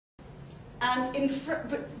And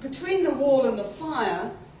between the wall and the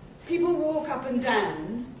fire, people walk up and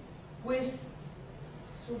down with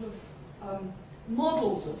sort of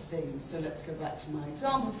models of things. So let's go back to my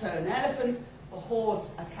example. So an elephant, a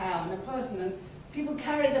horse, a cow, and a person. And people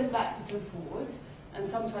carry them backwards and forwards. And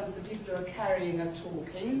sometimes the people who are carrying are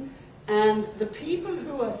talking. And the people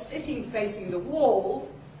who are sitting facing the wall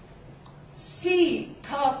see,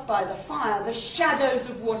 cast by the fire, the shadows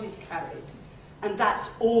of what is carried. And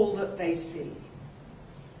that's all that they see.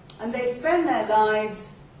 And they spend their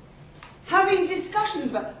lives having discussions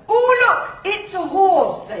about, oh look, it's a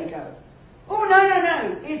horse, they go. Oh no, no,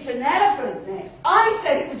 no, it's an elephant next. I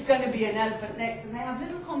said it was going to be an elephant next. And they have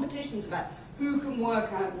little competitions about who can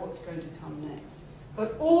work out what's going to come next.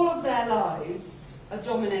 But all of their lives are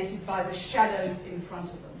dominated by the shadows in front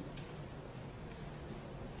of them.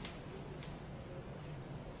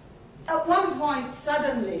 At one point,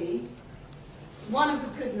 suddenly, one of the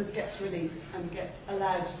prisoners gets released and gets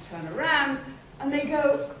allowed to turn around, and they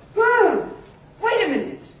go, oh, wait a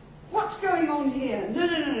minute, what's going on here? No,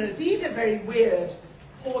 no, no, no, these are very weird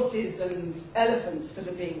horses and elephants that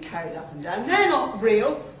are being carried up and down. They're not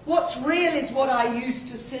real. What's real is what I used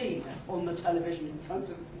to see on the television in front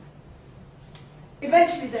of me.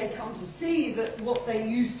 Eventually they come to see that what they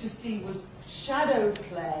used to see was shadow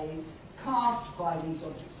play cast by these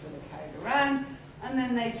objects that are carried around, and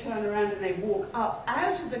then they turn around and they walk up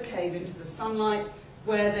out of the cave into the sunlight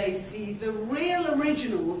where they see the real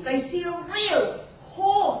originals. They see a real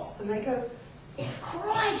horse and they go,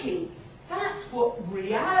 crikey, that's what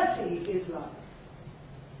reality is like.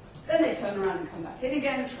 Then they turn around and come back in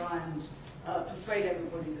again, try and persuade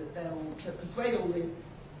everybody that they're all, persuade all the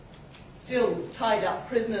still tied up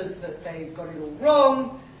prisoners that they've got it all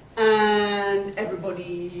wrong, and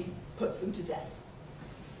everybody puts them to death.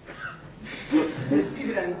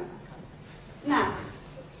 People don't like that. Now,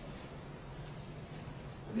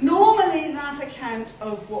 normally that account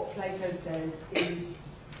of what Plato says is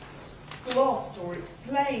glossed or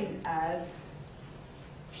explained as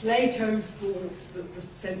Plato thought that the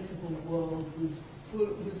sensible world was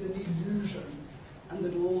an illusion, and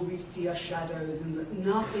that all we see are shadows, and that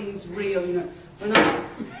nothing's real. You know, when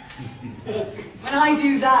I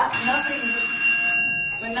do that,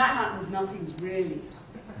 when that happens, nothing's really.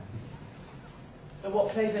 But what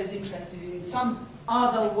Plato is interested in some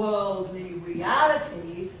otherworldly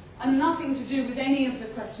reality, and nothing to do with any of the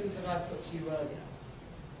questions that I put to you earlier.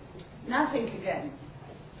 Now think again.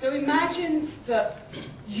 So imagine that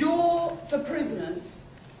you're the prisoners,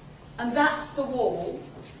 and that's the wall,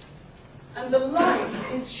 and the light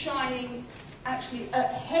is shining actually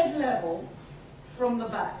at head level from the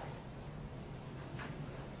back.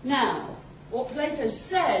 Now, what Plato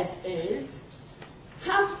says is,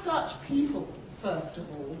 have such people, first of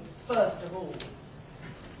all,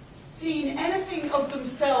 seen anything of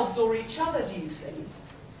themselves or each other, do you think?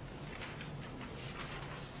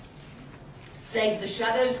 Save the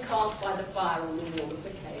shadows cast by the fire on the wall of the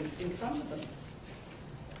cave in front of them.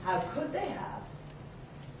 How could they have,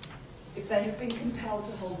 if they have been compelled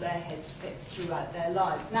to hold their heads fixed throughout their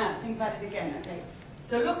lives? Now, think about it again, okay?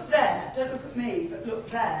 So look there, don't look at me, but look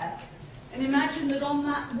there, and imagine that on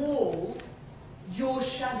that wall, your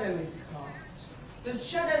shadow is cast. There's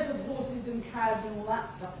shadows of horses and cows and all that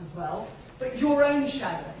stuff as well, but your own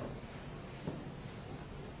shadow.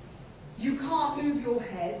 You can't move your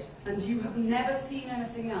head, and you have never seen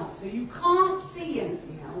anything else. So you can't see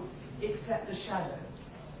anything else except the shadow.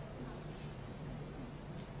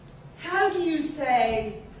 How do you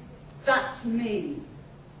say, that's me?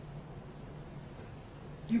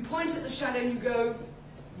 You point at the shadow and you go,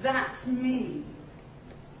 that's me.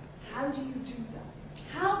 How do you do that?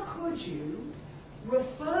 How could you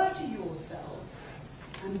refer to yourself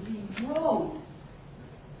and be wrong?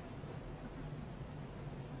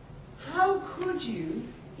 How could you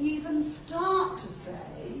even start to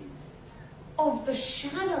say of the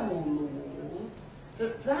shadow on the wall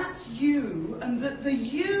that that's you, and that the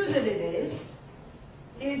you that it is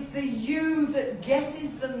the you that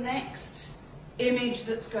guesses the next image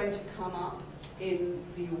that's going to come up in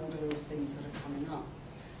the order of things that are coming up?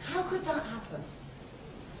 How could that happen?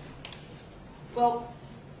 Well,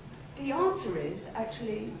 the answer is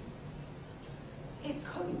actually it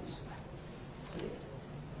couldn't.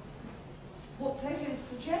 What Plato is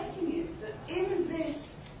suggesting is that in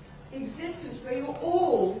this existence where you're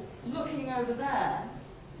all looking over there,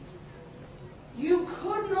 you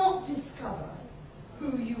could not discover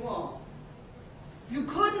who you are. You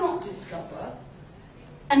could not discover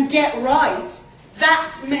and get right,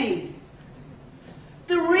 that's me.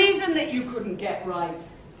 The reason that you couldn't get right,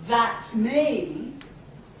 that's me,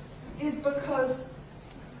 is because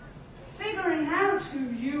figure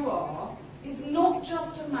not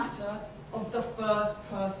just a matter of the first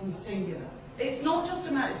person singular. It's not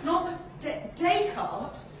just a matter, it's not that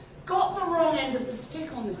Descartes got the wrong end of the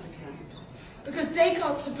stick on this account. Because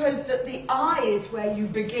Descartes supposed that the I is where you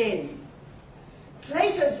begin.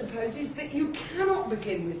 Plato supposes that you cannot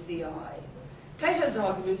begin with the I. Plato's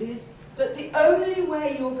argument is that the only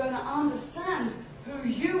way you're going to understand who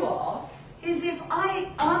you are is if I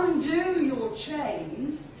undo your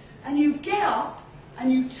chains and you get up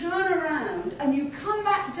and you turn around and you come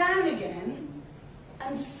back down again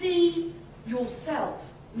and see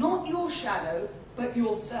yourself. Not your shadow, but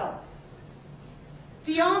yourself.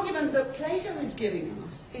 The argument that Plato is giving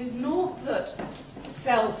us is not that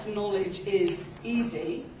self-knowledge is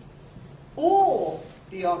easy, or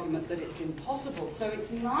the argument that it's impossible. So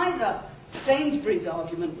it's neither Sainsbury's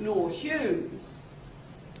argument nor Hume's.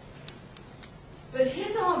 But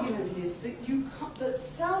his argument is that that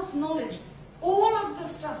self-knowledge, all of the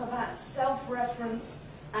stuff about self-reference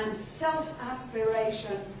and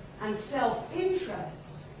self-aspiration and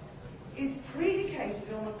self-interest, is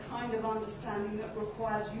predicated on a kind of understanding that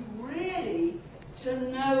requires you really to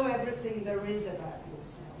know everything there is about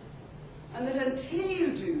yourself. And that until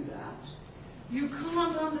you do that, you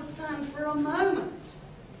can't understand for a moment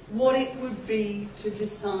what it would be to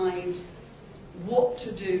decide what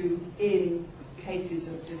to do in cases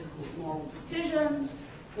of difficult moral decisions,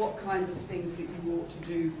 what kinds of things that you ought to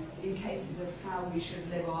do in cases of how we should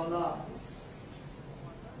live our lives.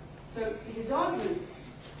 So his argument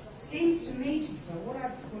seems to me to, so what I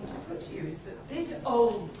want to put to you is that this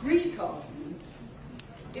old Greek argument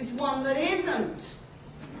is one that isn't,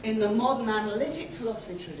 in the modern analytic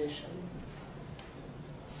philosophy tradition,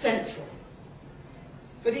 central.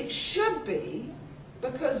 But it should be,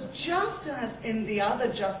 because just as in the other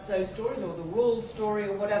Just So stories, or the Rawls story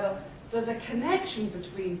or whatever, there's a connection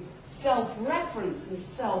between self-reference and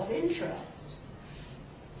self-interest,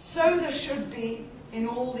 so there should be in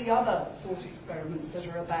all the other thought experiments that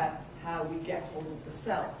are about how we get hold of the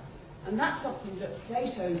self. And that's something that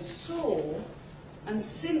Plato saw, and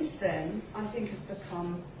since then, I think has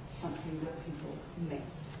become something that people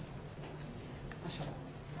miss. I shall.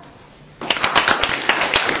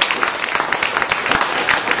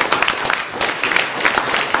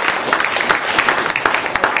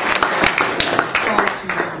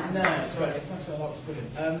 No, that's right. Thanks a lot. That was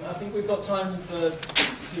brilliant. I think we've got time for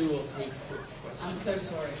 2 or 3 quick questions. I'm so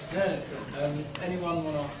sorry. No, it's good. Anyone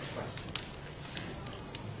want to ask a question?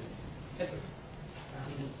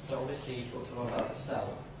 So obviously you talked a lot about the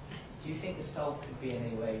self. Do you think the self could be in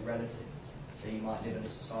any way relative? So you might live in a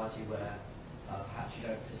society where perhaps you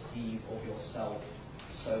don't perceive of yourself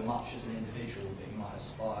so much as an individual, but you might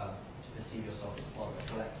aspire to perceive yourself as part of a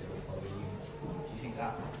collective or part of a unit. Do you think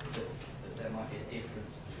that there might be a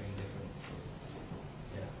difference between different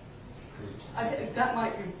groups? I think that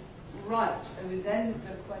might be right. I mean, then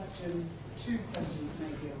the question, 2 questions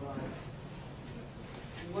maybe arise.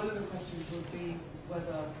 One of the questions would be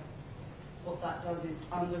whether what that does is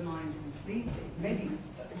undermine completely, maybe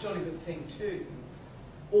a jolly good thing too,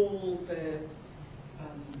 all the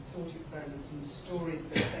thought experiments and stories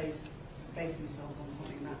that base themselves on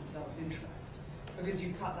something that's self-interest, because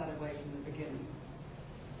you cut that away from the beginning.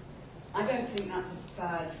 I don't think that's a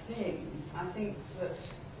bad thing. I think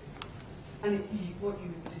that, and what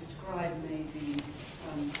you describe may be,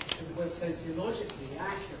 as it were, sociologically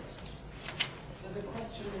accurate. There's a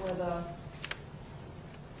question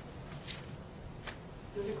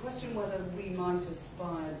whether we might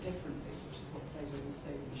aspire differently, which is what Plato would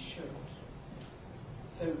say we should.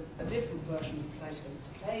 So a different version of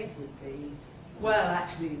Plato's cave would be, well,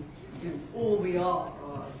 actually, all we are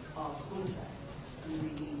contexts, and we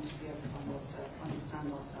need to be able to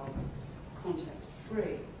understand ourselves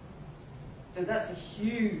context-free. Now that's a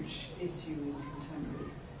huge issue in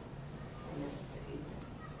contemporary philosophy.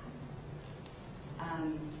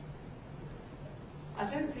 And I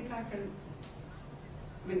don't think I can,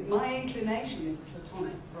 I mean, my inclination is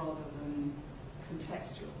Platonic rather than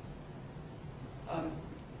contextual.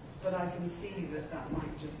 But I can see that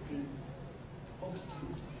might just be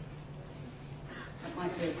obstinacy. That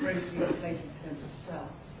might be a grossly inflated sense of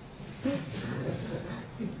self.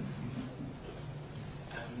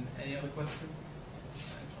 Any other questions?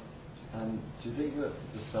 Do you think that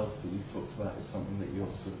the self that you talked about is something that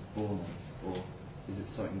you're sort of born as, or is it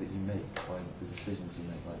something that you make by the decisions you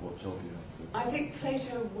make, like what job you have? I think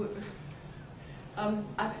Plato would.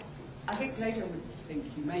 I think Plato would think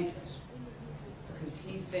you make it, because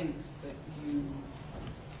he thinks that you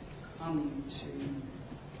come to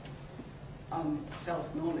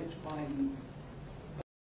self-knowledge by